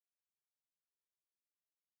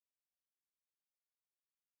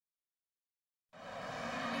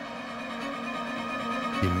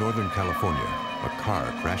In Northern California, a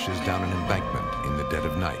car crashes down an embankment in the dead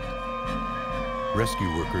of night.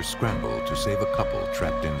 Rescue workers scramble to save a couple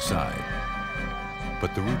trapped inside.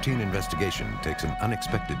 But the routine investigation takes an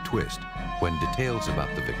unexpected twist when details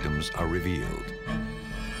about the victims are revealed.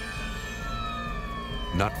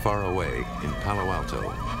 Not far away, in Palo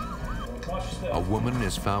Alto, a woman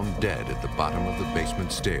is found dead at the bottom of the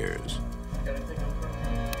basement stairs.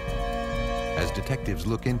 As detectives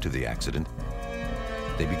look into the accident,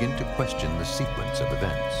 they begin to question the sequence of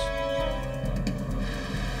events.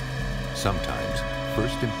 Sometimes,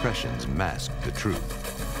 first impressions mask the truth.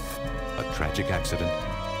 A tragic accident,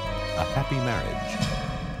 a happy marriage,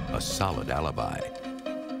 a solid alibi.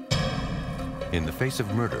 In the face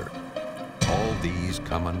of murder, all these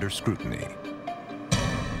come under scrutiny.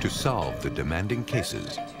 To solve the demanding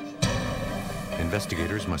cases,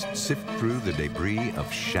 investigators must sift through the debris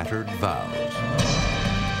of shattered vows.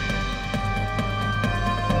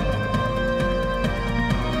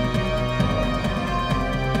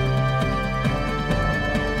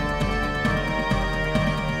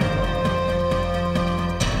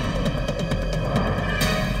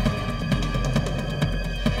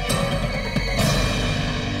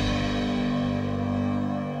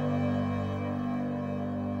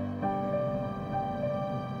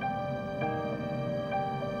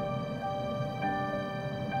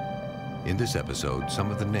 In this episode, some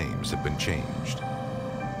of the names have been changed.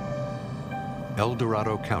 El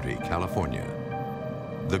Dorado County, California,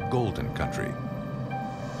 the Golden Country,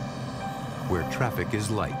 where traffic is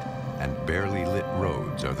light and barely lit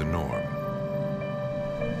roads are the norm.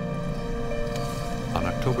 On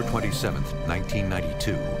October 27,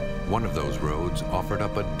 1992, one of those roads offered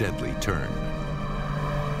up a deadly turn.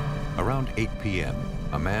 Around 8 p.m.,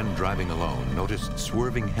 a man driving alone noticed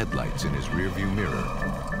swerving headlights in his rearview mirror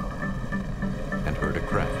and heard a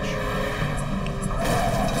crash.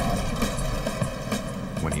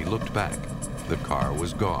 When he looked back, the car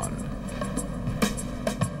was gone.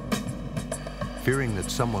 Fearing that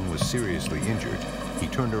someone was seriously injured, he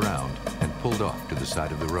turned around and pulled off to the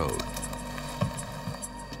side of the road.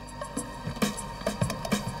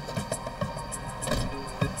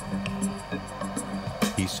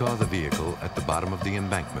 He saw the vehicle at the bottom of the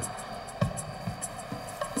embankment.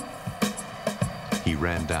 He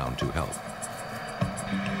ran down to help.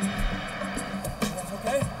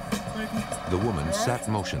 The woman sat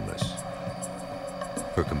motionless.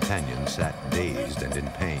 Her companion sat dazed and in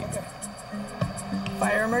pain.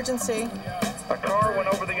 Fire emergency. A car went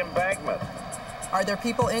over the embankment. Are there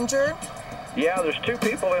people injured? Yeah, there's 2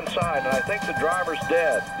 people inside, and I think the driver's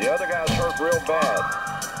dead. The other guy's hurt real bad.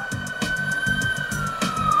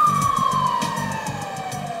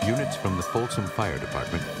 Units from the Folsom Fire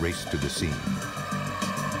Department raced to the scene.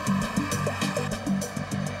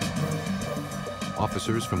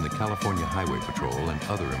 Officers from the California Highway Patrol and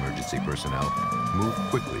other emergency personnel moved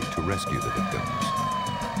quickly to rescue the victims.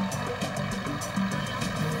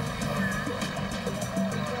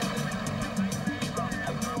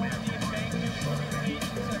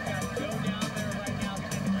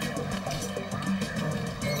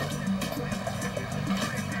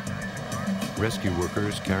 Rescue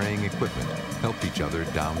workers carrying equipment helped each other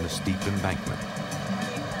down the steep embankment.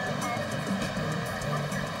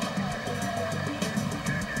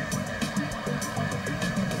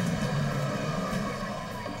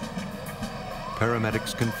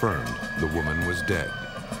 Paramedics confirmed the woman was dead.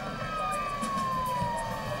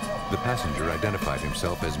 The passenger identified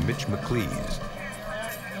himself as Mitch McLeese.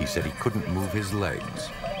 He said he couldn't move his legs.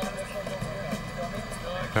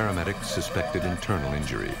 Paramedics suspected internal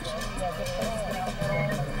injuries.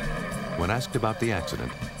 When asked about the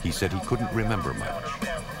accident, he said he couldn't remember much.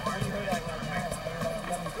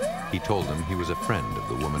 He told them he was a friend of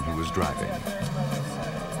the woman who was driving.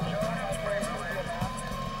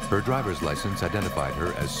 Her driver's license identified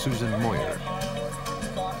her as Susan Moyer,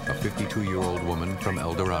 a 52-year-old woman from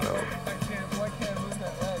El Dorado.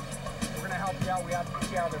 We're going to help you out. We have to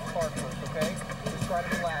get you out of this car first, okay? Just try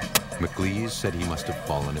to relax. McLeese said he must have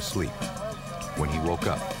fallen asleep. When he woke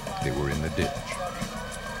up, they were in the ditch.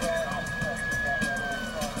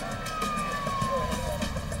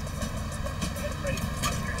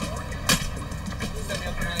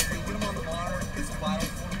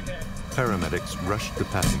 Paramedics rushed the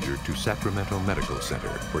passenger to Sacramento Medical Center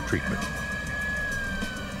for treatment.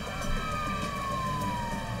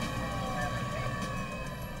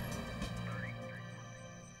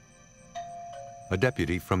 A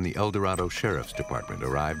deputy from the El Dorado Sheriff's Department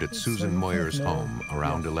arrived at Susan Moyer's home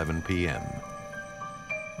around 11 p.m.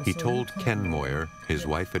 He told Ken Moyer his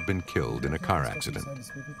wife had been killed in a car accident.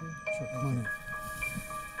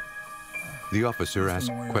 The officer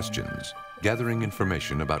asked questions, gathering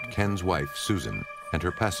information about Ken's wife, Susan, and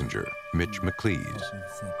her passenger, Mitch McLeese.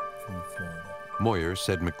 Moyer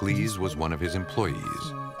said McLeese was one of his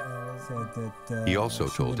employees. He also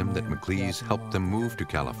told him that McLeese helped them move to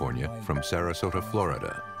California from Sarasota,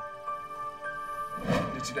 Florida.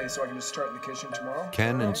 Today, so I can just start in the kitchen tomorrow?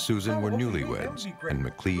 Ken and Susan were newlyweds, and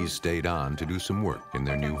McLeese stayed on to do some work in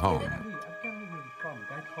their new home.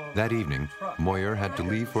 That evening, Moyer had to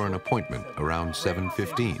leave for an appointment around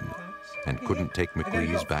 7:15 and couldn't take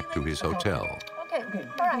McLeese back to his hotel. Okay,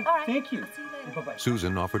 all right. Thank you.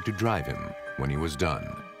 Susan offered to drive him when he was done.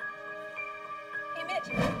 Hey,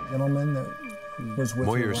 Mitch. Gentleman that was with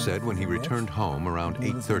Moyer you said when he returned home around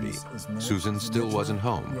 8:30, Susan still wasn't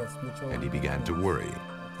home, and he began to worry.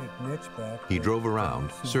 He drove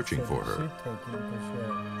around searching for her.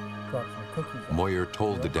 Moyer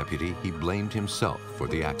told the deputy he blamed himself for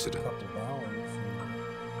the accident.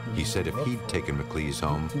 He said if he'd taken McLeese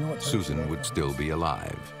home, Susan would still be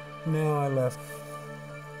alive. No, I left.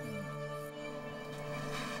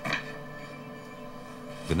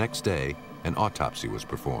 The next day, an autopsy was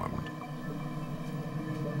performed.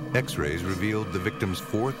 X-rays revealed the victim's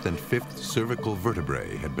 4th and 5th cervical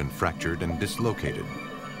vertebrae had been fractured and dislocated.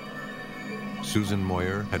 Susan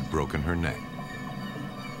Moyer had broken her neck.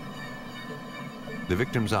 The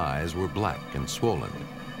victim's eyes were black and swollen,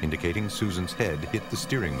 indicating Susan's head hit the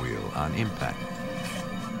steering wheel on impact.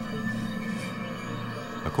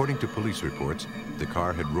 According to police reports, the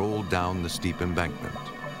car had rolled down the steep embankment.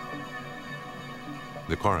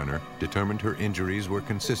 The coroner determined her injuries were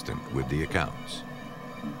consistent with the accounts.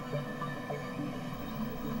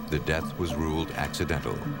 The death was ruled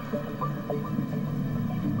accidental.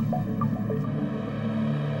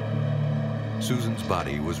 Susan's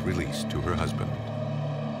body was released to her husband.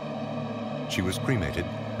 She was cremated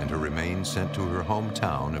and her remains sent to her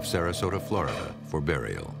hometown of Sarasota, Florida, for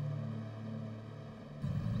burial.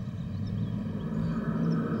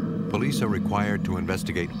 Police are required to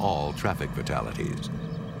investigate all traffic fatalities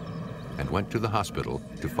and went to the hospital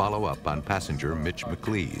to follow up on passenger Mitch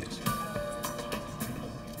McLeese.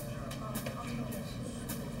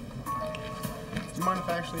 Do you mind if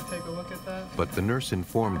I actually take a look at that? But the nurse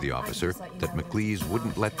informed the officer that McLeese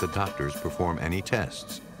wouldn't let the doctors perform any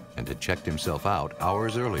tests and had checked himself out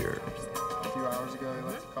hours earlier. A few hours ago, he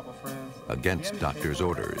left a couple friends. Against doctor's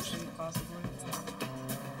orders.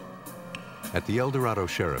 At the El Dorado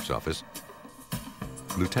Sheriff's Office,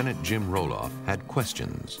 Lieutenant Jim Roloff had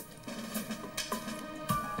questions.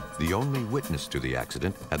 The only witness to the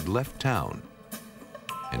accident had left town,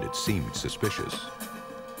 and it seemed suspicious.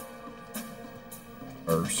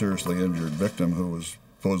 Our seriously injured victim, who was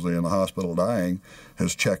supposedly in the hospital dying,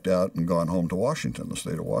 has checked out and gone home to Washington, the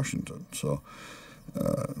state of Washington. So,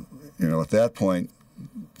 you know, at that point,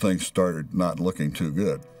 things started not looking too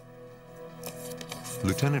good.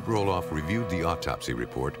 Lieutenant Roloff reviewed the autopsy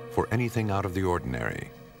report for anything out of the ordinary.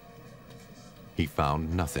 He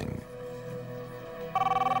found nothing.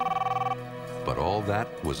 But all that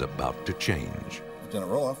was about to change.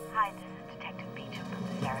 Lieutenant Roloff. Hi, this is Detective Beecham from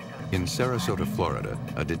the Sarasota. In Sarasota, Florida,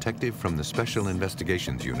 a detective from the Special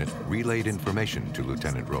Investigations Unit relayed information to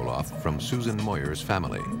Lieutenant Roloff from Susan Moyer's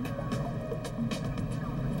family.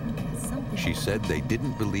 She said they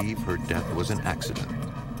didn't believe her death was an accident.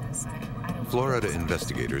 Florida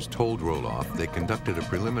investigators told Roloff they conducted a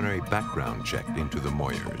preliminary background check into the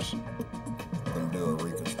Moyers. Going to do a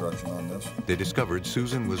reconstruction on this. They discovered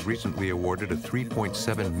Susan was recently awarded a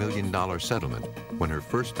 $3.7 million settlement when her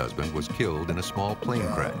first husband was killed in a small plane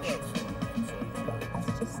crash.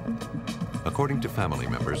 According to family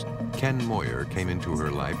members, Ken Moyer came into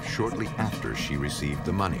her life shortly after she received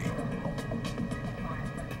the money.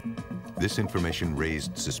 This information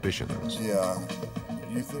raised suspicions. Yeah.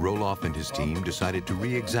 Roloff and his team decided to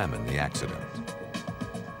re-examine the accident.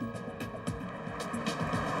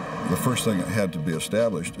 The first thing that had to be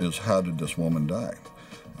established is, how did this woman die?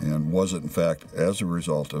 And was it, in fact, as a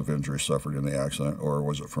result of injuries suffered in the accident, or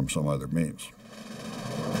was it from some other means?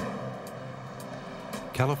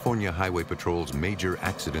 California Highway Patrol's major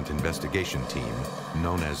accident investigation team,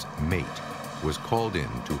 known as MATE, was called in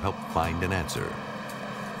to help find an answer.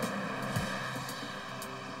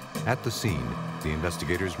 At the scene, the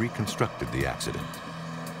investigators reconstructed the accident.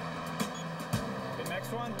 The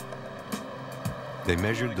next one? They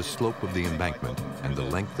measured the slope of the embankment and the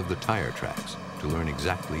length of the tire tracks to learn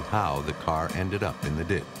exactly how the car ended up in the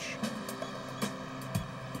ditch.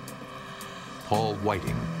 Paul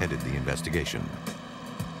Whiting headed the investigation.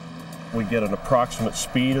 We get an approximate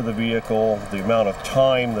speed of the vehicle, the amount of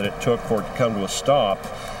time that it took for it to come to a stop,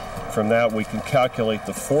 From that, we can calculate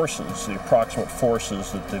the forces, the approximate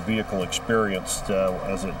forces that the vehicle experienced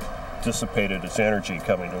as it dissipated its energy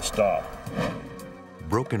coming to a stop.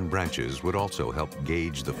 Broken branches would also help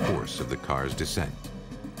gauge the force of the car's descent.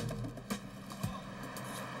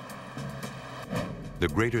 The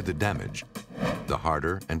greater the damage, the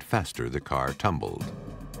harder and faster the car tumbled.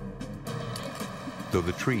 Though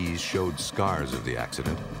the trees showed scars of the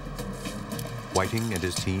accident, Whiting and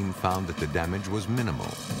his team found that the damage was minimal.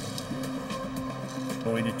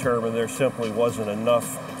 We determined there simply wasn't enough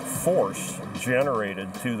force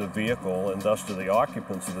generated to the vehicle and thus to the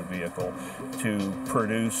occupants of the vehicle to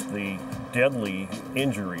produce the deadly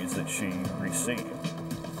injuries that she received.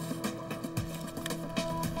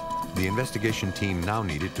 The investigation team now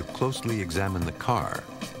needed to closely examine the car,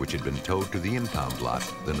 which had been towed to the impound lot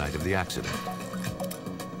the night of the accident.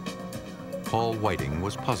 Paul Whiting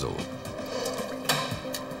was puzzled.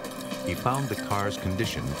 He found the car's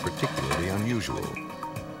condition particularly unusual.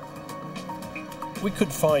 We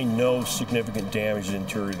could find no significant damage to the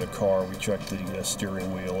interior of the car. We checked the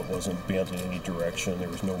steering wheel. It wasn't bent in any direction. There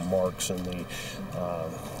was no marks in the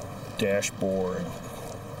dashboard.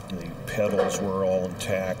 The pedals were all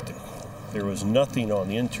intact. There was nothing on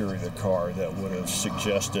the interior of the car that would have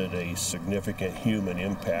suggested a significant human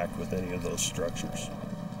impact with any of those structures.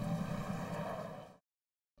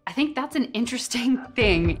 I think that's an interesting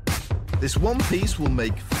thing. This one piece will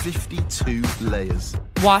make 52 layers.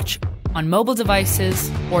 Watch on mobile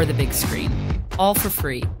devices or the big screen. All for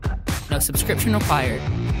free. No subscription required.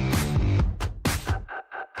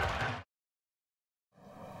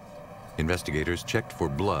 Investigators checked for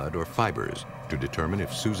blood or fibers to determine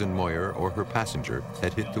if Susan Moyer or her passenger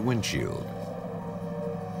had hit the windshield.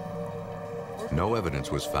 No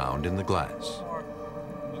evidence was found in the glass.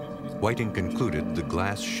 Whiting concluded the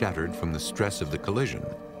glass shattered from the stress of the collision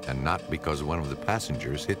and not because one of the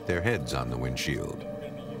passengers hit their heads on the windshield.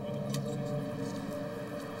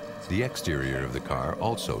 The exterior of the car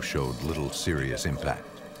also showed little serious impact.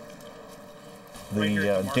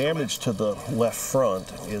 The damage to the left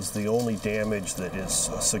front is the only damage that is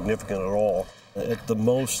significant at all. At the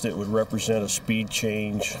most, it would represent a speed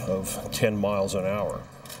change of 10 miles an hour.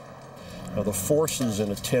 Now, the forces in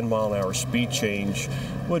a 10-mile-an-hour speed change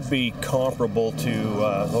would be comparable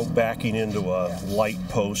to backing into a light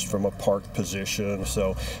post from a parked position.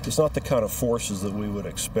 So it's not the kind of forces that we would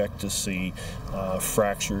expect to see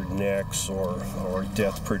fractured necks or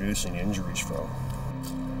death-producing injuries from.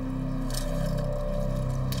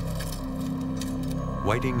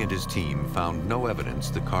 Whiting and his team found no evidence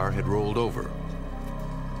the car had rolled over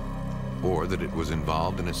or that it was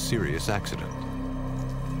involved in a serious accident.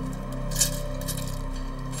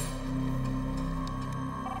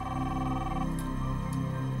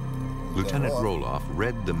 Lieutenant Roloff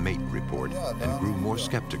read the mate report and grew more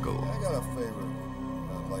skeptical. I got a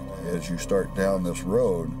favor. As you start down this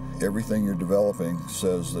road, everything you're developing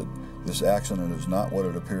says that this accident is not what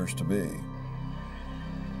it appears to be.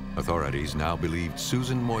 Authorities now believed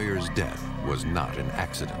Susan Moyer's death was not an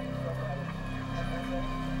accident.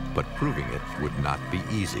 But proving it would not be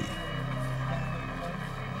easy.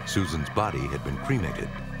 Susan's body had been cremated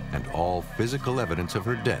and all physical evidence of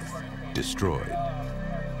her death destroyed.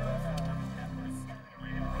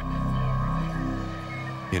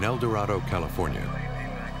 In El Dorado, California,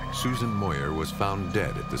 Susan Moyer was found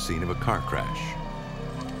dead at the scene of a car crash.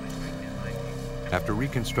 After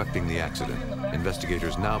reconstructing the accident,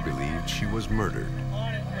 investigators now believed she was murdered.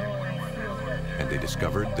 And they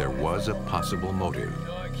discovered there was a possible motive.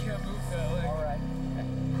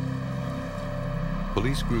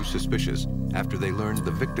 Police grew suspicious after they learned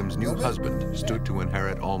the victim's new husband stood to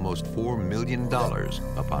inherit almost $4 million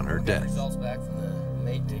upon her death.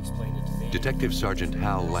 Detective Sergeant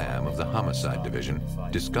Hal Lamb of the Homicide Division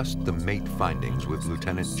discussed the mate findings with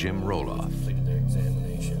Lieutenant Jim Roloff.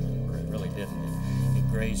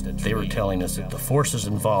 They were telling us that the forces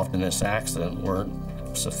involved in this accident weren't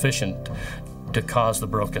sufficient to cause the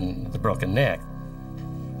broken neck.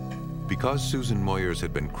 Because Susan Moyers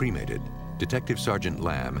had been cremated, Detective Sergeant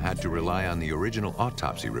Lamb had to rely on the original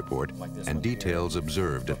autopsy report and details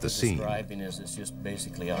observed at the scene.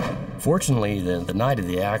 Fortunately, the night of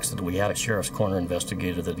the accident, we had a sheriff's corner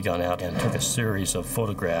investigator that had gone out and took a series of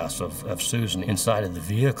photographs of Susan inside of the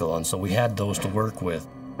vehicle, and so we had those to work with.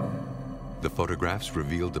 The photographs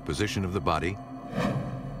revealed the position of the body,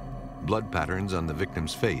 blood patterns on the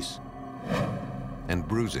victim's face, and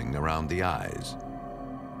bruising around the eyes.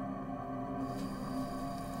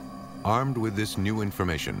 Armed with this new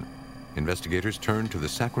information, investigators turned to the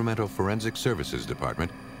Sacramento Forensic Services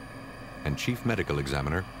Department and Chief Medical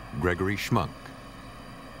Examiner Gregory Schmunk.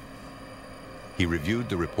 He reviewed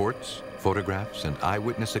the reports, photographs, and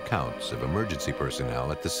eyewitness accounts of emergency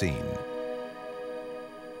personnel at the scene.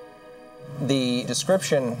 The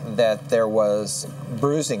description that there was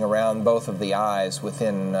bruising around both of the eyes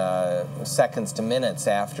within seconds to minutes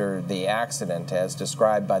after the accident, as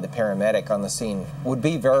described by the paramedic on the scene, would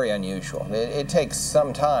be very unusual. It takes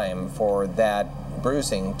some time for that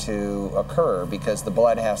bruising to occur because the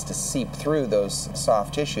blood has to seep through those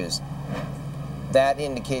soft tissues. That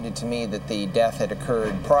indicated to me that the death had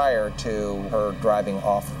occurred prior to her driving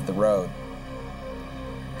off the road.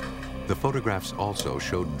 The photographs also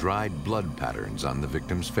showed dried blood patterns on the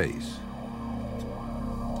victim's face.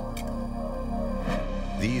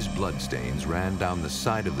 These blood stains ran down the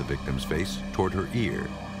side of the victim's face toward her ear.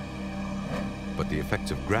 But the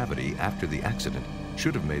effects of gravity after the accident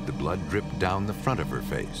should have made the blood drip down the front of her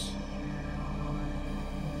face.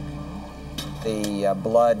 The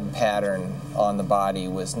blood pattern on the body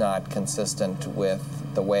was not consistent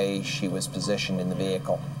with the way she was positioned in the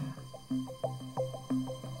vehicle.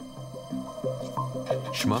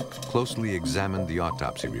 Schmuck closely examined the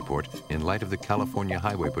autopsy report in light of the California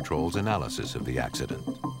Highway Patrol's analysis of the accident.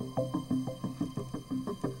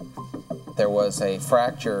 There was a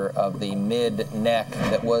fracture of the mid-neck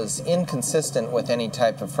that was inconsistent with any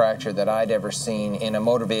type of fracture that I'd ever seen in a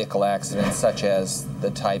motor vehicle accident, such as the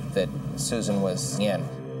type that Susan was in.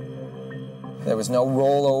 There was no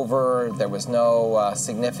rollover, there was no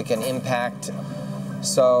significant impact.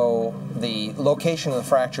 So the location of the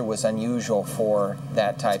fracture was unusual for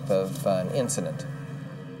that type of incident.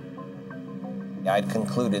 I'd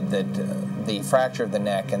concluded that the fracture of the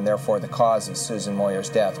neck and therefore the cause of Susan Moyer's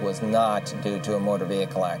death was not due to a motor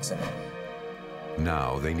vehicle accident.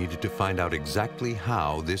 Now they needed to find out exactly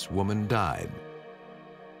how this woman died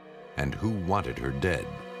and who wanted her dead.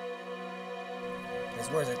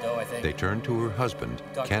 Where's it go, I think? They turned to her husband,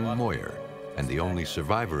 Ken Moyer, and the only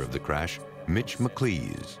survivor of the crash, Mitch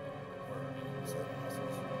McLeese.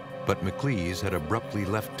 But McLeese had abruptly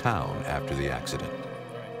left town after the accident.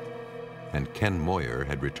 And Ken Moyer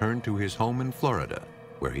had returned to his home in Florida,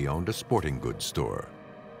 where he owned a sporting goods store.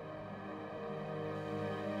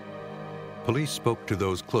 Police spoke to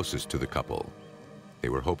those closest to the couple. They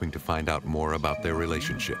were hoping to find out more about their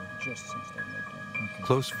relationship.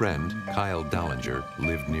 Close friend Kyle Dallinger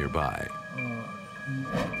lived nearby.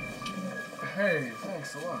 Hey,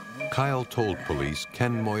 thanks a lot. Kyle told police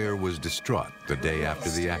Ken Moyer was distraught the day after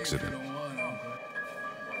the accident.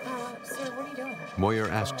 Sir, what are you doing? Moyer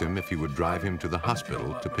asked him if he would drive him to the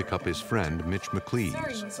hospital to pick up his friend Mitch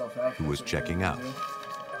McLeese, who was checking out.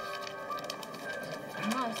 I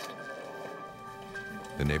must.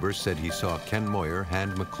 The neighbor said he saw Ken Moyer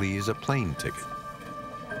hand McLeese a plane ticket.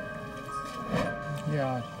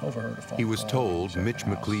 Yeah, I overheard a phone He was call. told Mitch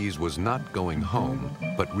McLeese was not going home,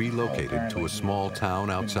 but relocated to a small town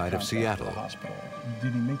outside of Seattle.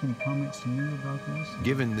 Did he make any comments to you about this?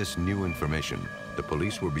 Given this new information, the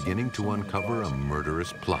police were beginning to uncover a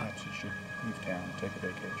murderous plot.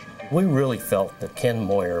 We really felt that Ken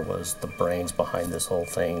Moyer was the brains behind this whole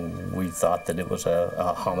thing. We thought that it was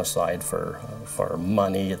a homicide for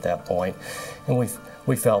money at that point, and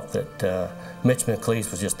we felt that Mitch McLeese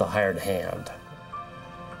was just a hired hand.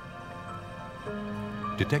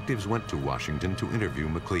 Detectives went to Washington to interview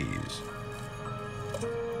McLeese.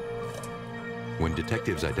 When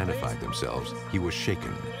detectives identified themselves, he was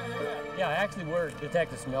shaken. Yeah, actually we're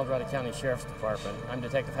detectives from El Dorado County Sheriff's Department. I'm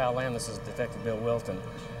Detective Hal Lamb, this is Detective Bill Wilton.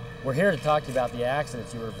 We're here to talk to you about the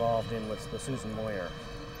accident you were involved in with Susan Moyer.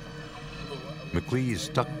 McLeese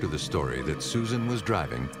stuck to the story that Susan was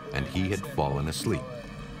driving and he had fallen asleep.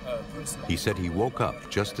 He said he woke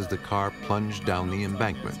up just as the car plunged down the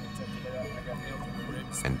embankment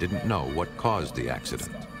and didn't know what caused the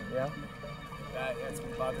accident. Yeah?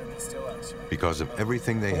 Because of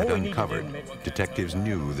everything they had uncovered, detectives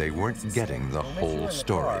knew they weren't getting the whole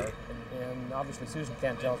story. And obviously Susan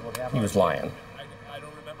can't tell us what happened. He was lying.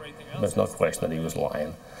 There's no question that he was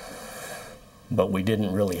lying. But we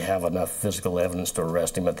didn't really have enough physical evidence to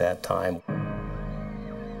arrest him at that time.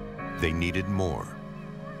 They needed more.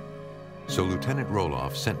 So Lieutenant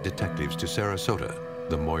Roloff sent detectives to Sarasota,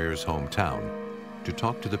 the Moyers' hometown, to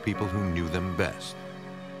talk to the people who knew them best.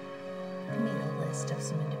 I made a list of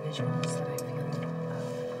some individuals that I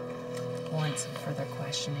feel warrant some further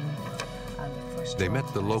questioning. They met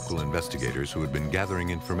the local investigators who had been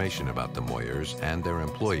gathering information about the Moyers and their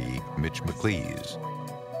employee, Mitch McLeese.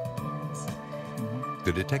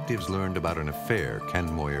 The detectives learned about an affair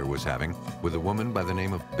Ken Moyer was having with a woman by the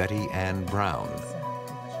name of Betty Ann Brown.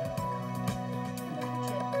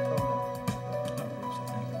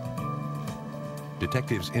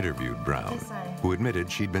 Detectives interviewed Brown. who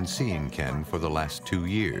admitted she'd been seeing Ken for the last 2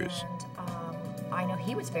 years. I know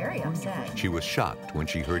he was very upset. She was shocked when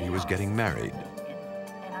she heard he was getting married.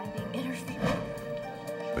 And I'm being interfered.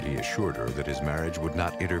 But he assured her that his marriage would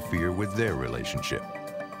not interfere with their relationship.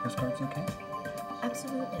 This part's okay?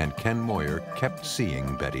 Absolutely. And Ken Moyer kept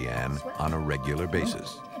seeing Betty Ann on a regular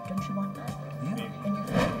basis. Don't you want that?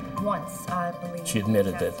 Yeah. Once, I believe. She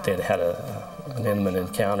admitted that they'd had an intimate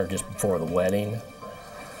encounter just before the wedding.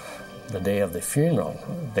 The day of the funeral,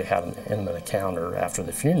 they had an intimate encounter after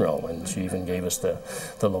the funeral, and she even gave us the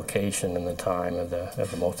location and the time of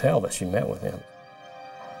the motel that she met with him.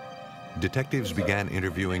 Detectives began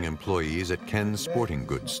interviewing employees at Ken's sporting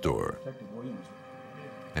goods store.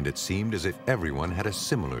 And it seemed as if everyone had a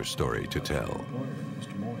similar story to tell.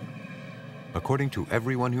 According to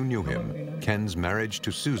everyone who knew him, Ken's marriage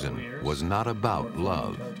to Susan was not about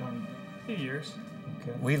love.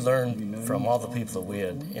 We learned from all the people that we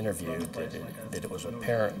had interviewed that it was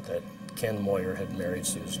apparent that Ken Moyer had married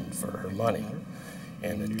Susan for her money,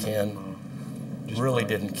 and that Ken really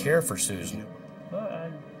didn't care for Susan. I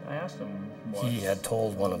asked him why. He had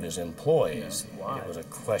told one of his employees, it was a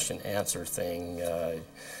question-answer thing,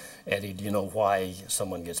 Eddie, do you know why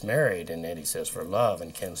someone gets married? And Eddie says, for love,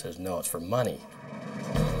 and Ken says, no, it's for money.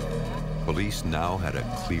 Police now had a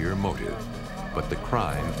clear motive, but the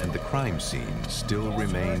crime and the crime scene still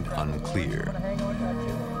remained unclear.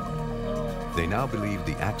 They now believed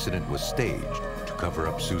the accident was staged to cover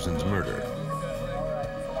up Susan's murder.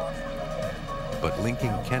 But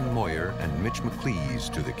linking Ken Moyer and Mitch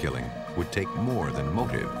McLeese to the killing would take more than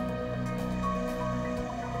motive.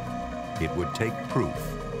 It would take proof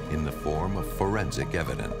in the form of forensic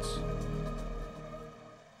evidence.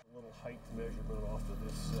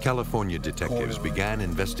 California detectives began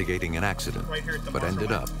investigating an accident, but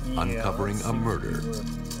ended up uncovering a murder.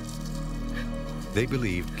 They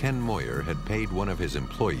believed Ken Moyer had paid one of his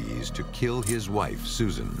employees to kill his wife,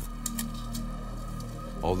 Susan.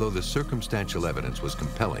 Although the circumstantial evidence was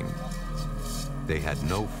compelling, they had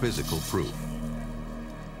no physical proof.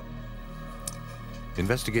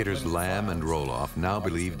 Investigators Lamb and Roloff now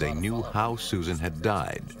believed they knew how Susan had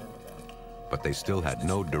died, but they still had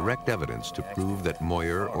no direct evidence to prove that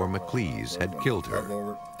Moyer or McLeese had killed her. Go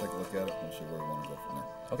over, take a look at it, and see where we want to go from there.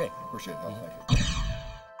 Okay. Appreciate it. Thank you.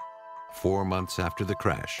 4 months after the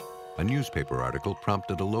crash, a newspaper article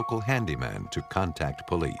prompted a local handyman to contact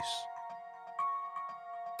police.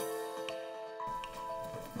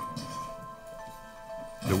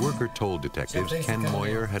 The worker told detectives Ken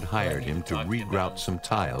Moyer had hired him to regrout some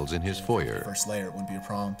tiles in his foyer. First layer, it wouldn't be a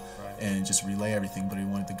problem, and just relay everything, but he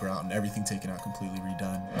wanted the grout and everything taken out, completely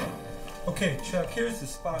redone. Okay, Chuck, here's the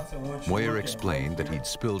spots I want you Moyer explained that he'd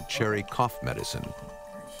spilled cherry cough medicine,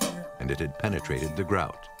 and it had penetrated the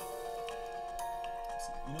grout.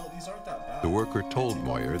 The worker told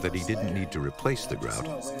Moyer that he didn't need to replace the grout,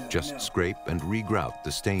 just scrape and regrout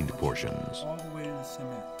the stained portions. all the way to the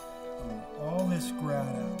cement. All this grout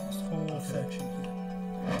out, this whole section here.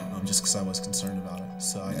 Just because I was concerned about it.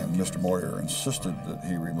 So And Mr. Moyer insisted that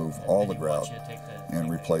he remove all the grout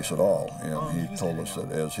and replace it all. And he told us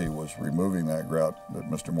that as he was removing that grout, that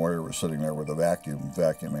Mr. Moyer was sitting there with a vacuum,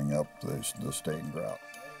 vacuuming up the stained grout.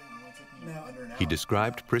 He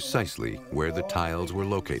described precisely where the tiles were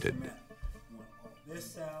located.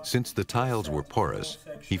 Since the tiles were porous,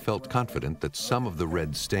 he felt confident that some of the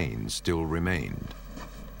red stains still remained.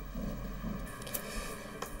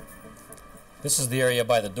 This is the area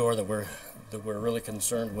by the door that we're really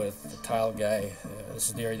concerned with. The tile guy, this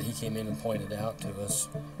is the area that he came in and pointed out to us.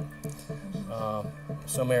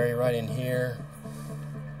 Some area right in here.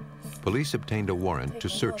 Police obtained a warrant to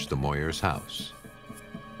search the Moyers' house.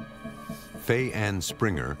 Faye Ann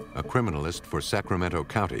Springer, a criminalist for Sacramento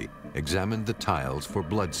County, examined the tiles for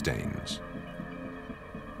bloodstains.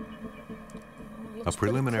 A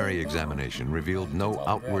preliminary examination revealed no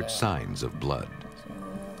outward signs of blood.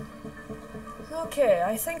 Okay,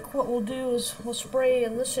 I think what we'll do is we'll spray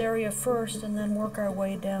in this area first and then work our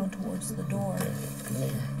way down towards the door.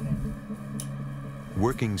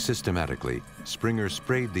 Working systematically, Springer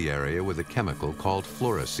sprayed the area with a chemical called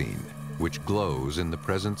fluorescein, which glows in the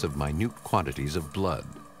presence of minute quantities of blood.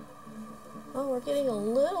 Oh, we're getting a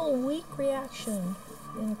little weak reaction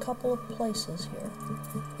in a couple of places here.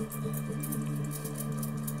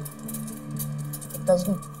 It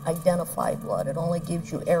doesn't identify blood, it only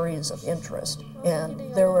gives you areas of interest.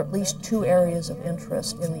 And there were at least 2 areas of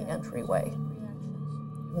interest in the entryway.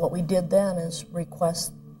 What we did then is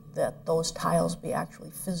request that those tiles be actually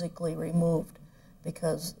physically removed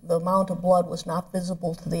because the amount of blood was not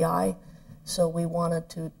visible to the eye, so we wanted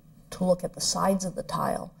to look at the sides of the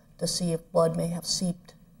tile to see if blood may have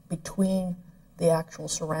seeped between the actual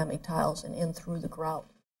ceramic tiles and in through the grout.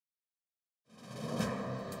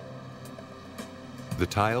 The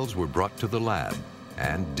tiles were brought to the lab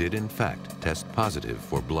and did in fact test positive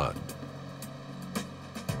for blood.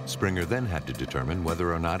 Springer then had to determine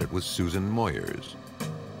whether or not it was Susan Moyer's.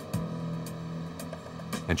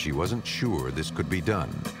 And she wasn't sure this could be done.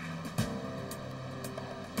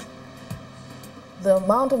 The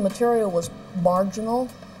amount of material was marginal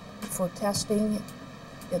for testing.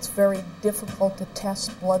 It's very difficult to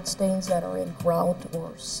test blood stains that are in grout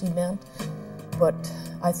or cement, but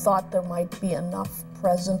I thought there might be enough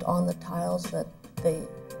present on the tiles that they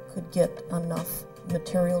could get enough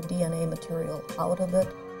material, DNA material, out of it.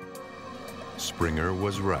 Springer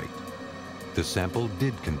was right. The sample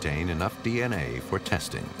did contain enough DNA for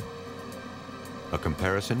testing. A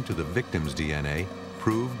comparison to the victim's DNA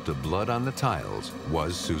proved the blood on the tiles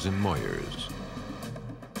was Susan Moyer's.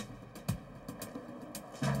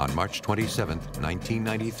 On March 27,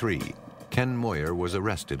 1993, Ken Moyer was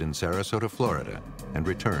arrested in Sarasota, Florida, and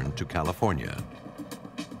returned to California.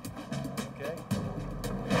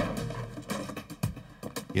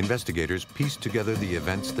 Investigators pieced together the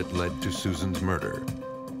events that led to Susan's murder.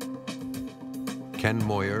 Ken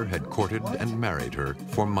Moyer had courted and married her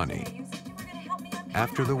for money.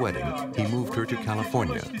 After the wedding, he moved her to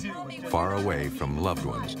California, far away from loved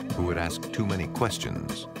ones who would ask too many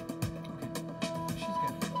questions.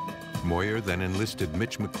 Moyer then enlisted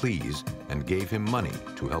Mitch McLeese and gave him money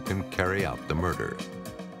to help him carry out the murder.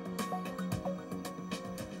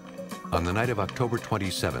 On the night of October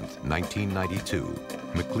 27, 1992,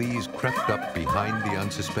 McLeese crept up behind the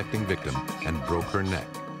unsuspecting victim and broke her neck.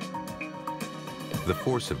 The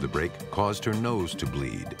force of the break caused her nose to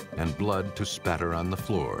bleed and blood to spatter on the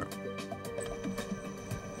floor.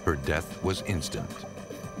 Her death was instant.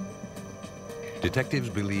 Detectives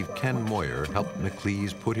believe Ken Moyer helped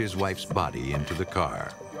McLeese put his wife's body into the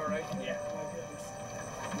car.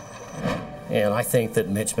 And I think that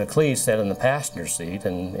Mitch McLeese sat in the passenger seat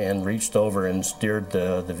and reached over and steered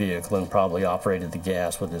the vehicle and probably operated the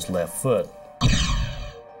gas with his left foot.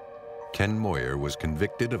 Ken Moyer was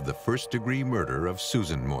convicted of the first-degree murder of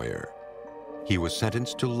Susan Moyer. He was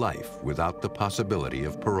sentenced to life without the possibility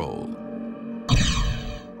of parole.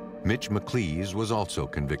 Mitch McLeese was also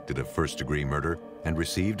convicted of first-degree murder and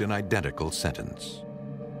received an identical sentence.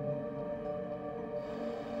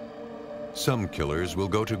 Some killers will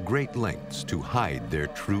go to great lengths to hide their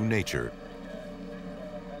true nature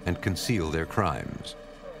and conceal their crimes.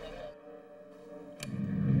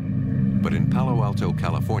 But in Palo Alto,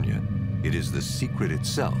 California, it is the secret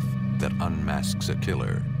itself that unmasks a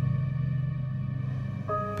killer.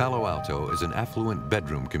 Palo Alto is an affluent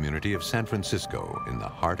bedroom community of San Francisco in the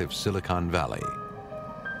heart of Silicon Valley.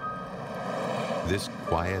 This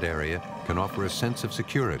quiet area can offer a sense of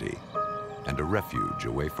security and a refuge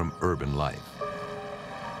away from urban life.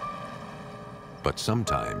 But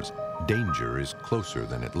sometimes, danger is closer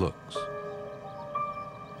than it looks.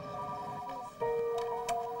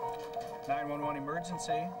 911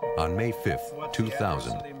 emergency. On May 5th,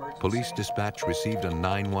 2000, police dispatch received a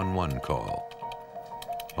 911 call.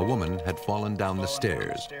 A woman had fallen down the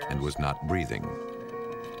stairs and was not breathing.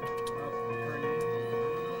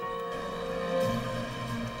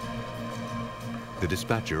 The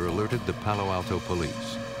dispatcher alerted the Palo Alto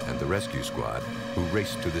police and the rescue squad, who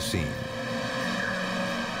raced to the scene.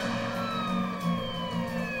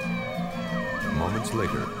 Moments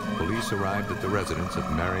later, police arrived at the residence of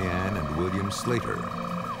Mary Ann and William Slater.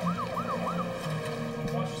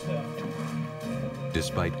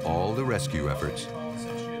 Despite all the rescue efforts,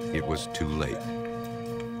 it was too late.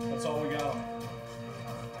 That's all we got.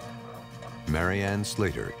 Mary Ann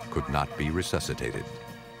Slater could not be resuscitated.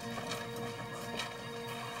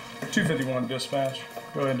 251 dispatch.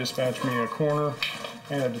 Go ahead and dispatch me a coroner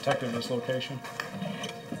and a detective at this location.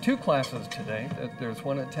 Two classes today. There's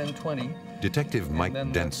one at 10:20. Detective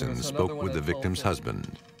Mike Denson spoke with the victim's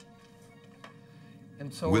husband.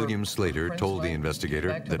 So William Slater told the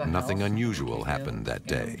investigator that nothing unusual happened that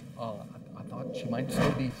day. I thought she might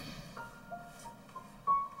still be.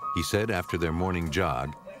 He said after their morning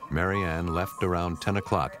jog, Mary Ann left around 10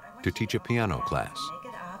 o'clock to teach a piano class.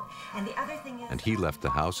 And he left the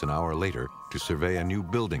house an hour later to survey a new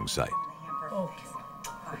building site.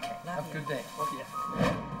 Okay. Have a good day.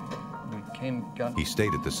 He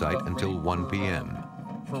stayed at the site until 1 p.m.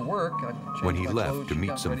 For work, When he left to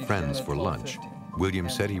meet some friends for lunch, William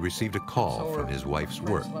said he received a call from his wife's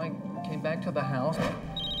work. I came back to the house.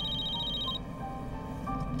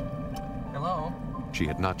 Hello? She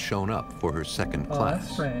had not shown up for her second Oh, class.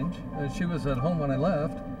 that's strange. She was at home when I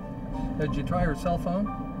left. Did you try her cell phone?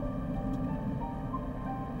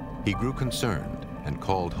 He grew concerned and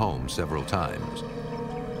called home several times,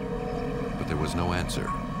 but there was no answer.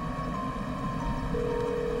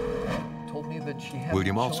 Told me that she had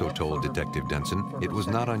William also told Detective Denson it was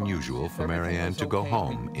not unusual for Marianne to go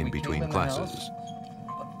home in between classes.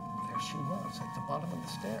 There she was at the bottom of the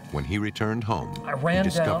stairs. When he returned home, I ran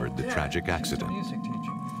he discovered down. the tragic accident. Music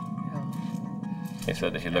teacher. He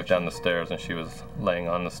said that he looked down the stairs and she was laying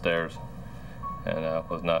on the stairs and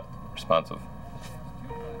was not responsive.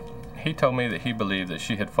 He told me that he believed that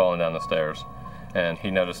she had fallen down the stairs, and he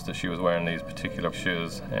noticed that she was wearing these particular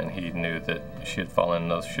shoes, and he knew that she had fallen in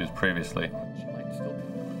those shoes previously.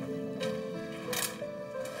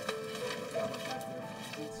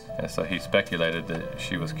 And so he speculated that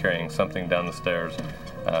she was carrying something down the stairs,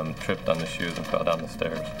 tripped on the shoes and fell down the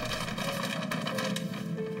stairs.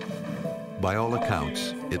 By all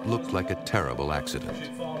accounts, it looked like a terrible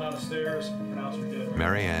accident.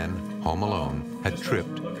 Marianne, home alone, had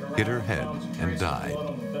tripped, hit her head, and died.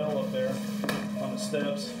 On the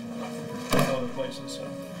steps, other places,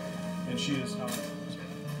 and she is not.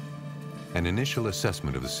 An initial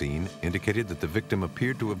assessment of the scene indicated that the victim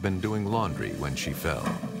appeared to have been doing laundry when she fell.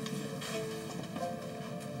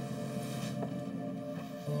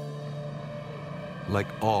 Like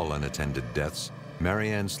all unattended deaths,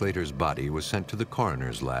 Marianne Slater's body was sent to the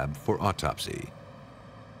coroner's lab for autopsy.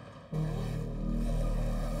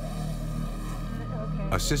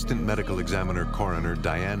 Assistant Medical Examiner Coroner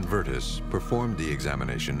Diane Vertis performed the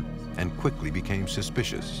examination and quickly became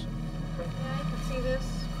suspicious. See this?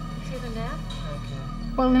 See the neck?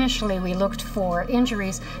 Well, initially we looked for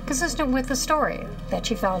injuries consistent with the story that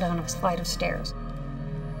she fell down a flight of stairs.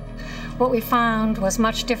 What we found was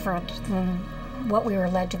much different than what we were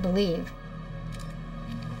led to believe.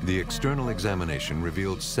 The external examination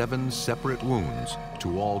revealed 7 separate wounds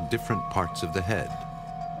to all different parts of the head.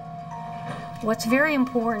 What's very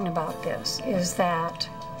important about this is that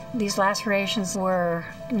these lacerations were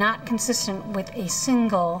not consistent with a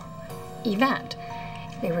single event.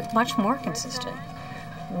 They were much more consistent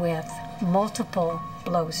with multiple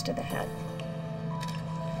blows to the head.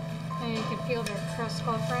 And you can feel the crest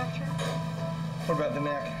skull fracture. What about the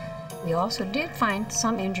neck? We also did find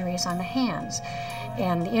some injuries on the hands,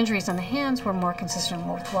 and the injuries on the hands were more consistent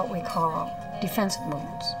with what we call defensive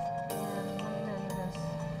wounds.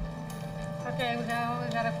 Okay, we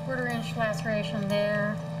got a 1/4-inch laceration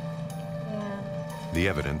there. The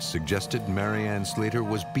evidence suggested Marianne Slater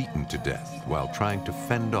was beaten to death while trying to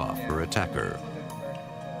fend off her attacker.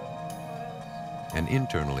 An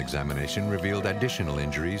internal examination revealed additional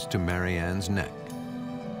injuries to Marianne's neck.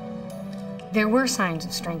 There were signs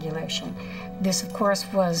of strangulation. This, of course,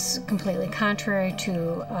 was completely contrary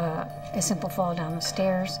to a simple fall down the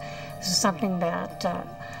stairs. This is something that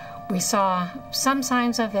we saw some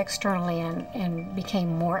signs of externally and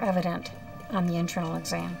became more evident on the internal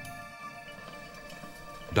exam.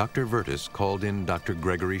 Dr. Vertis called in Dr.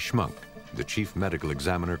 Gregory Schmunk, the chief medical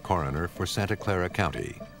examiner coroner for Santa Clara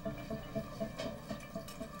County.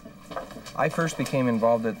 I first became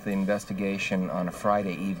involved at the investigation on a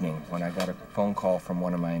Friday evening when I got a phone call from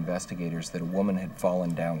one of my investigators that a woman had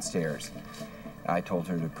fallen downstairs. I told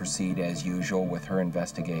her to proceed as usual with her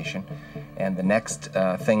investigation, and the next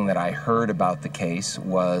thing that I heard about the case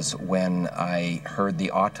was when I heard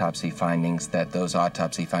the autopsy findings, that those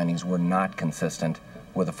autopsy findings were not consistent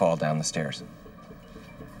with a fall down the stairs.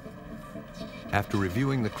 After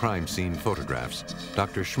reviewing the crime scene photographs,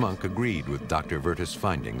 Dr. Schmunk agreed with Dr. Vertis'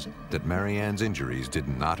 findings that Marianne's injuries did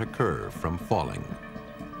not occur from falling.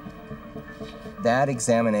 That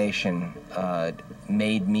examination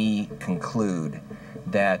made me conclude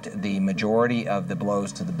that the majority of the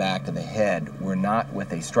blows to the back of the head were not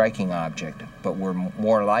with a striking object, but were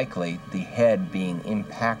more likely the head being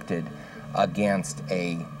impacted against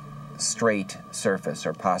a straight surface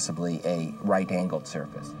or possibly a right-angled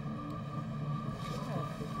surface.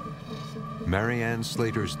 Marianne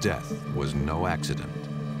Slater's death was no accident.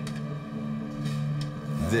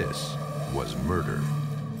 This was murder.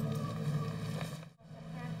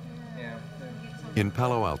 In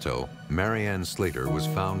Palo Alto, Marianne Slater was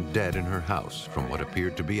found dead in her house from what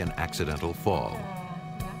appeared to be an accidental fall.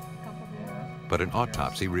 But an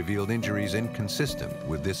autopsy revealed injuries inconsistent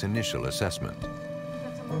with this initial assessment.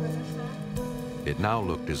 It now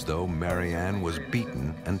looked as though Marianne was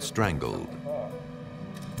beaten and strangled.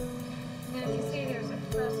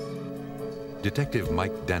 Detective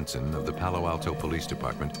Mike Denson of the Palo Alto Police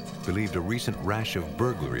Department believed a recent rash of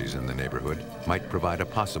burglaries in the neighborhood might provide a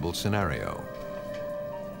possible scenario.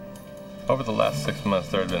 Over the last 6 months,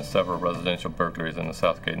 there had been several residential burglaries in the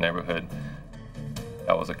Southgate neighborhood.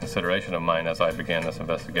 That was a consideration of mine as I began this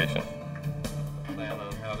investigation. Plan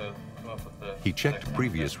on how to He checked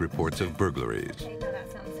previous reports of burglaries.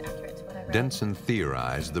 Denson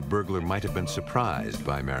theorized the burglar might have been surprised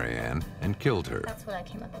by Marianne and killed her. That's what I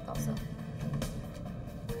came up with also.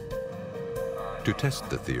 To test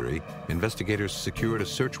the theory, investigators secured a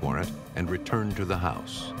search warrant and returned to the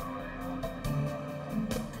house.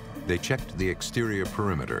 They checked the exterior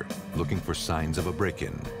perimeter, looking for signs of a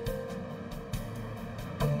break-in.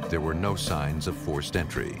 There were no signs of forced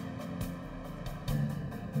entry.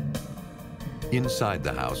 Inside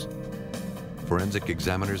the house, forensic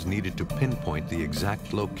examiners needed to pinpoint the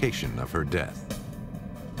exact location of her death.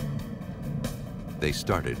 They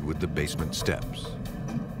started with the basement steps.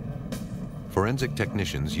 Forensic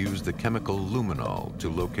technicians used the chemical luminol to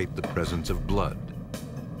locate the presence of blood.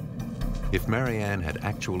 If Marianne had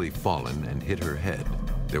actually fallen and hit her head,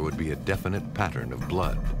 there would be a definite pattern of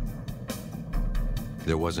blood.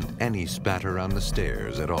 There wasn't any spatter on the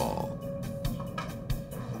stairs at all.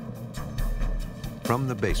 From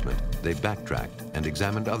the basement, they backtracked and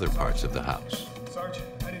examined other parts of the house. Sarge,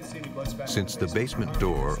 I didn't see any blood spatter. Since the basement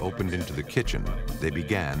door opened into the kitchen, they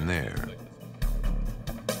began there.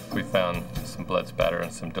 We found some blood spatter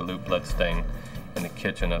and some dilute blood stain in the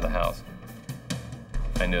kitchen of the house.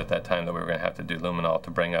 I knew at that time that we were going to have to do luminol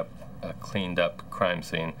to bring up a cleaned up crime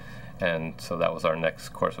scene, and so that was our next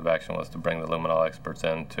course of action, was to bring the luminol experts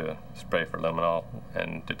in to spray for luminol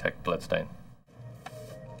and detect blood stain.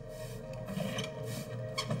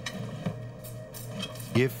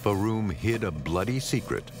 If a room hid a bloody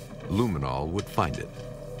secret, luminol would find it.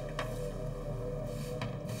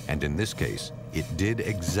 And in this case, it did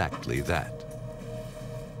exactly that.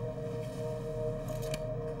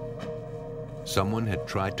 Someone had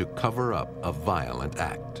tried to cover up a violent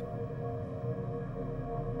act.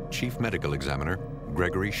 Chief Medical Examiner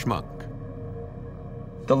Gregory Schmunk.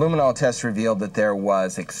 The luminol test revealed that there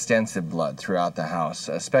was extensive blood throughout the house,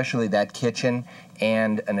 especially that kitchen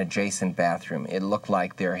and an adjacent bathroom. It looked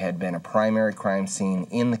like there had been a primary crime scene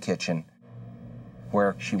in the kitchen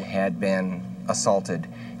where she had been assaulted,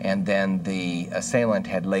 and then the assailant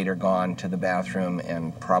had later gone to the bathroom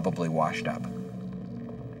and probably washed up.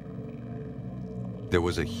 There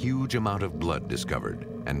was a huge amount of blood discovered,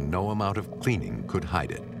 and no amount of cleaning could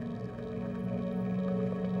hide it.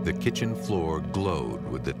 The kitchen floor glowed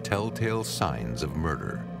with the telltale signs of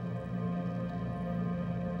murder.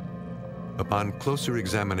 Upon closer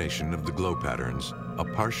examination of the glow patterns, a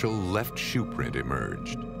partial left shoe print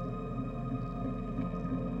emerged.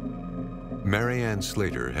 Marianne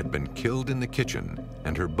Slater had been killed in the kitchen,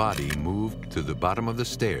 and her body moved to the bottom of the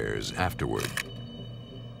stairs afterward.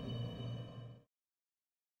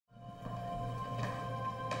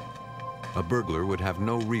 A burglar would have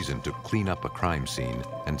no reason to clean up a crime scene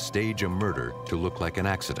and stage a murder to look like an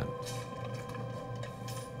accident.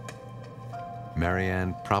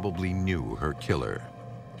 Marianne probably knew her killer.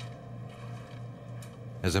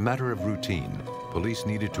 As a matter of routine, police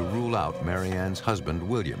needed to rule out Marianne's husband,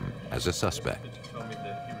 William, as a suspect.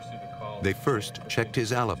 They first checked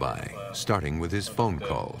his alibi, starting with his phone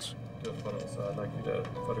calls. So I'd like you to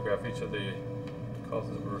photograph each of the calls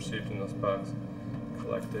that were received in this box,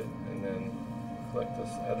 collect it, and then collect this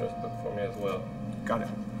address book for me as well. Got it.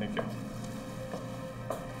 Thank you.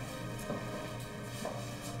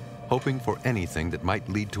 Hoping for anything that might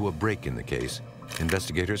lead to a break in the case,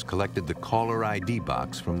 investigators collected the caller ID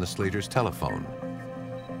box from the Slaters' telephone,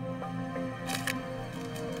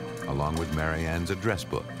 along with Marianne's address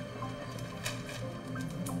book.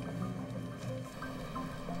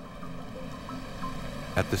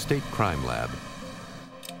 At the State Crime Lab,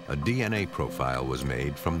 a DNA profile was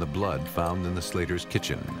made from the blood found in the Slaters'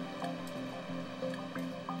 kitchen.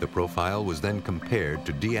 The profile was then compared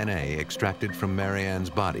to DNA extracted from Marianne's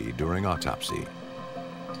body during autopsy.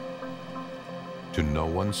 To no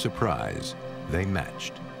one's surprise, they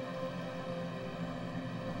matched.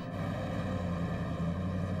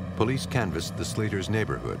 Police canvassed the Slaters'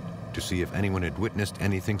 neighborhood to see if anyone had witnessed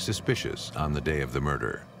anything suspicious on the day of the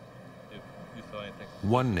murder.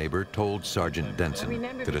 One neighbor told Sergeant Denson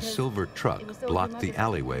that a silver truck blocked the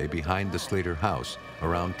alleyway behind the Slater house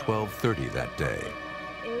around 12:30 that day.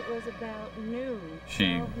 It was about noon.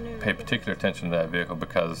 She paid particular attention to that vehicle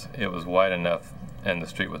because it was wide enough and the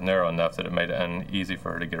street was narrow enough that it made it uneasy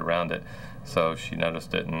for her to get around it. So she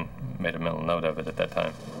noticed it and made a mental note of it at that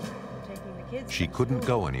time. She couldn't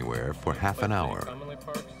go anywhere for half an hour.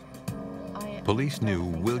 Police knew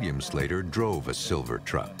William Slater drove a silver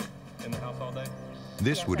truck. In the house all day?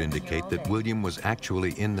 This would indicate that William was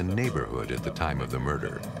actually in the neighborhood at the time of the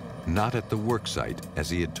murder, not at the work site as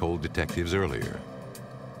he had told detectives earlier.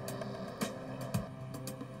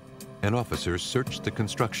 An officer searched the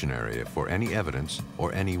construction area for any evidence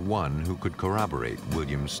or anyone who could corroborate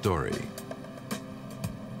William's story.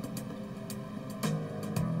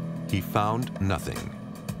 He found nothing.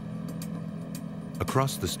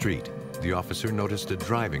 Across the street, the officer noticed a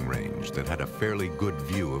driving range that had a fairly good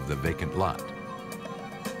view of the vacant lot.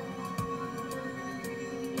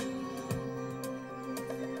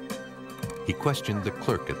 He questioned the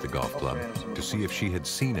clerk at the golf club to see if she had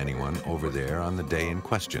seen anyone over there on the day in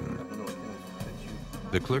question.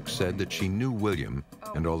 The clerk said that she knew William,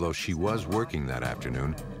 and although she was working that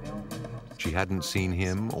afternoon, she hadn't seen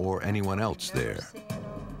him or anyone else there.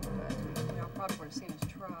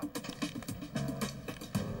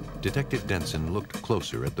 Detective Denson looked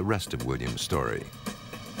closer at the rest of William's story.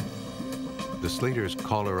 The Slaters'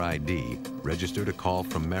 caller ID registered a call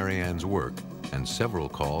from Marianne's work and several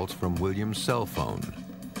calls from William's cell phone.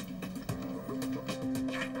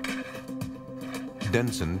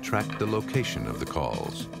 Denson tracked the location of the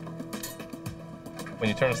calls. When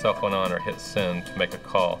you turn a cell phone on or hit send to make a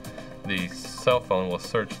call, the cell phone will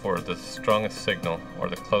search for the strongest signal or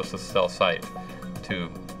the closest cell site to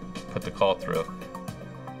put the call through.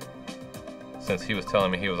 Since he was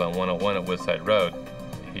telling me he was on 101 at Woodside Road,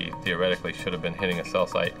 he theoretically should have been hitting a cell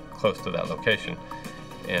site close to that location.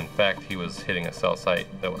 In fact, he was hitting a cell site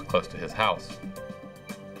that was close to his house.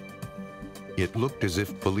 It looked as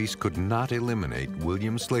if police could not eliminate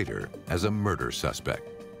William Slater as a murder suspect.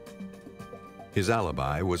 His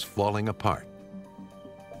alibi was falling apart.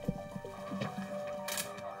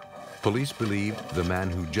 Police believed the man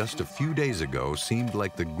who just a few days ago seemed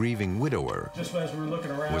like the grieving widower Just as we were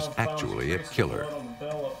looking around, was actually a killer. On the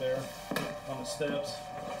bell up there, on the steps.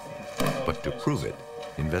 But to prove it,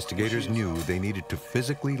 investigators knew they needed to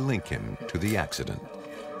physically link him to the accident.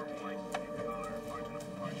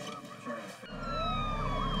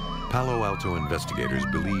 Palo Alto investigators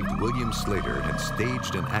believed William Slater had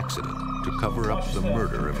staged an accident to cover up the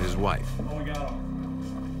murder of his wife.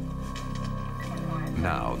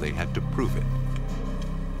 Now they had to prove it.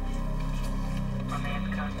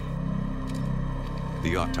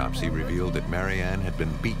 The autopsy revealed that Marianne had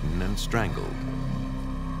been beaten and strangled,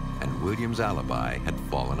 and William's alibi had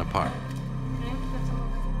fallen apart.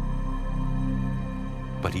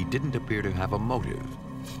 But he didn't appear to have a motive.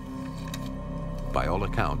 By all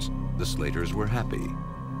accounts, the Slaters were happy.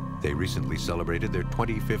 They recently celebrated their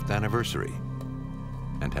 25th anniversary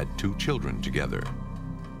and had 2 children together.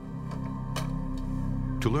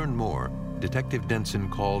 To learn more, Detective Denson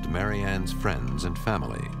called Marianne's friends and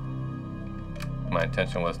family. My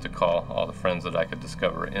intention was to call all the friends that I could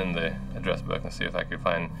discover in the address book and see if I could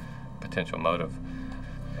find potential motive.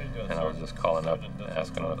 And I was just calling up,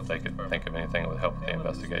 asking them if they could think of anything that would help with the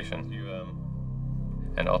investigation.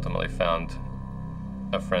 And ultimately found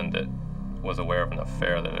a friend that was aware of an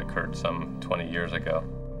affair that had occurred some 20 years ago.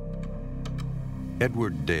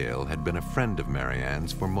 Edward Dale had been a friend of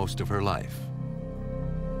Marianne's for most of her life.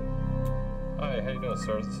 Hi, how you doing,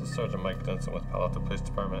 sir? This is Sergeant Mike Denson with Palo Alto Police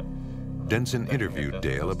Department. Denson interviewed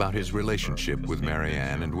Dale about his relationship with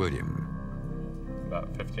Marianne and William.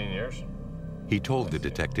 About 15 years. He told the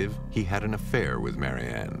detective he had an affair with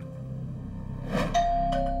Marianne.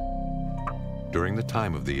 During the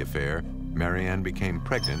time of the affair, Marianne became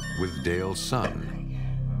pregnant with Dale's son.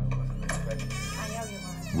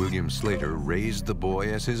 William Slater raised the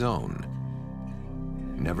boy as his own,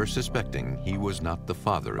 never suspecting he was not the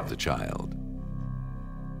father of the child.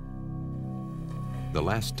 The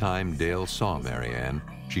last time Dale saw Marianne,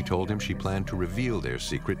 she told him she planned to reveal their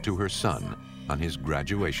secret to her son on his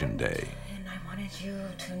graduation day. You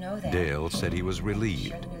to know that. Dale said he was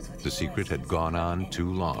relieved. The secret had gone on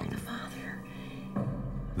too long.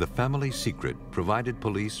 The family secret provided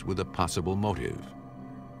police with a possible motive.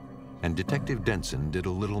 And Detective Denson did a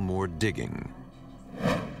little more digging.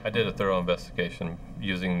 I did a thorough investigation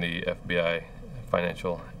using the FBI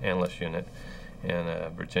Financial Analyst Unit in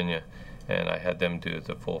Virginia, and I had them do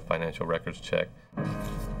the full financial records check.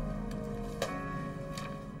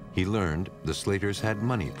 He learned the Slaters had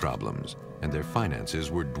money problems, and their finances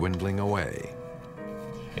were dwindling away.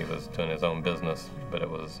 He was doing his own business, but it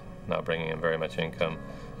was not bringing in very much income,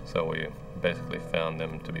 so we basically found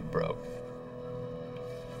them to be broke.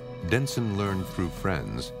 Denson learned through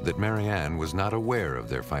friends that Marianne was not aware of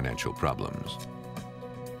their financial problems.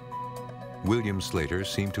 William Slater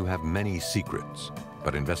seemed to have many secrets,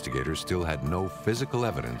 but investigators still had no physical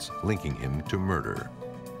evidence linking him to murder.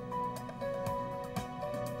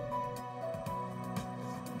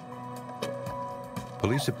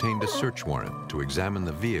 Police obtained a search warrant to examine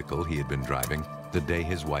the vehicle he had been driving the day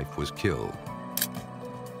his wife was killed.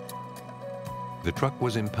 The truck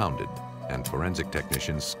was impounded, and forensic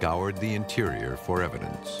technicians scoured the interior for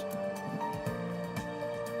evidence.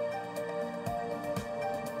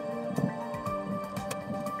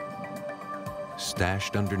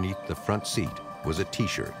 Stashed underneath the front seat was a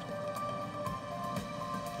T-shirt.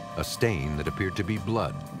 A stain that appeared to be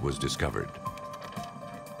blood was discovered.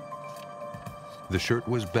 The shirt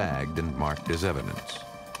was bagged and marked as evidence.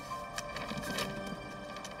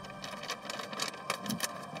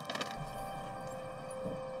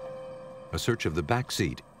 A search of the back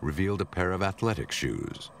seat revealed a pair of athletic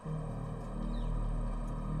shoes.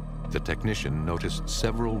 The technician noticed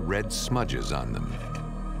several red smudges on them.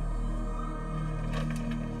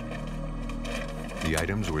 The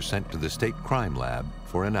items were sent to the state crime lab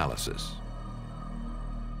for analysis.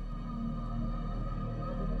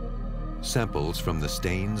 Samples from the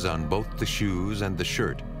stains on both the shoes and the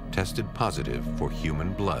shirt tested positive for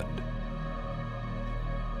human blood.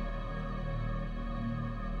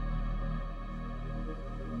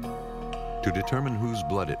 To determine whose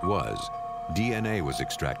blood it was, DNA was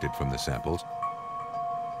extracted from the samples,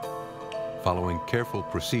 following careful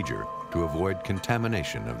procedure to avoid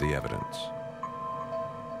contamination of the evidence.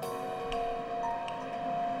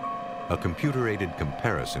 A computer-aided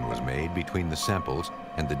comparison was made between the samples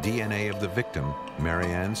and the DNA of the victim,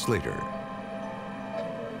 Marianne Slater.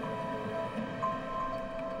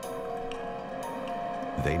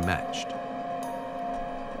 They matched.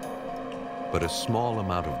 But a small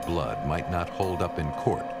amount of blood might not hold up in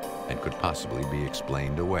court and could possibly be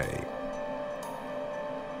explained away.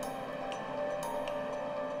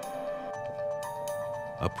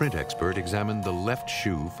 A print expert examined the left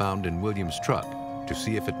shoe found in William's truck to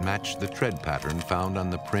see if it matched the tread pattern found on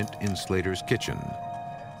the print in Slater's kitchen.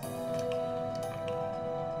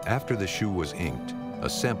 After the shoe was inked, a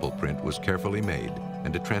sample print was carefully made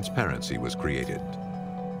and a transparency was created.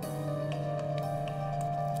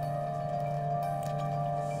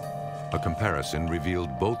 A comparison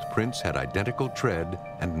revealed both prints had identical tread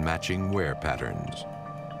and matching wear patterns.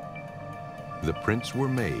 The prints were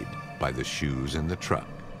made by the shoes in the truck.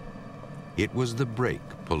 It was the break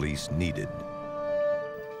police needed.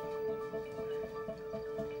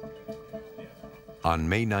 On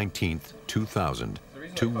May 19, 2000,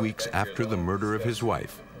 2 weeks after the murder of his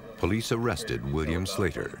wife, police arrested William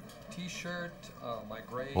Slater.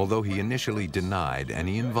 Although he initially denied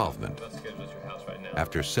any involvement,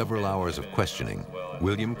 after several hours of questioning,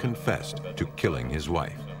 William confessed to killing his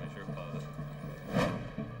wife.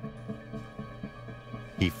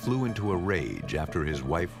 He flew into a rage after his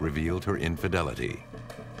wife revealed her infidelity.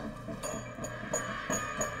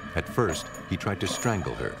 At first, he tried to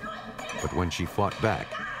strangle her, but when she fought back,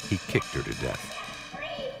 he kicked her to death.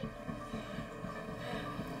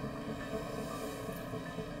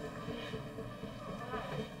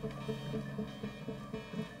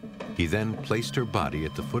 He then placed her body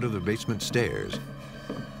at the foot of the basement stairs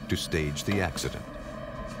to stage the accident.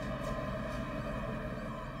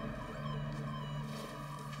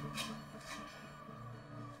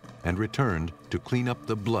 And returned to clean up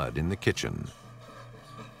the blood in the kitchen.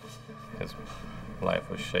 His life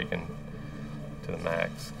was shaken to the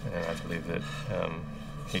max, and I believe that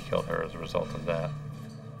he killed her as a result of that.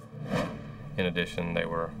 In addition, they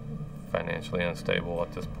were financially unstable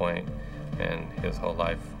at this point, and his whole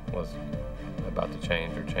life was about to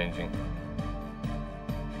change or changing.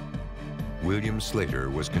 William Slater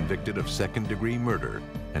was convicted of second-degree murder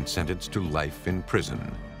and sentenced to life in prison.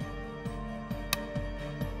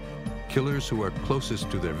 Killers who are closest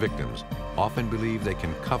to their victims often believe they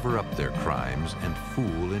can cover up their crimes and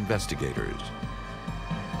fool investigators.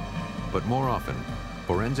 But more often,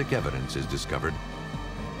 forensic evidence is discovered,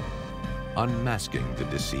 unmasking the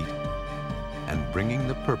deceit and bringing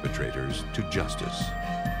the perpetrators to justice.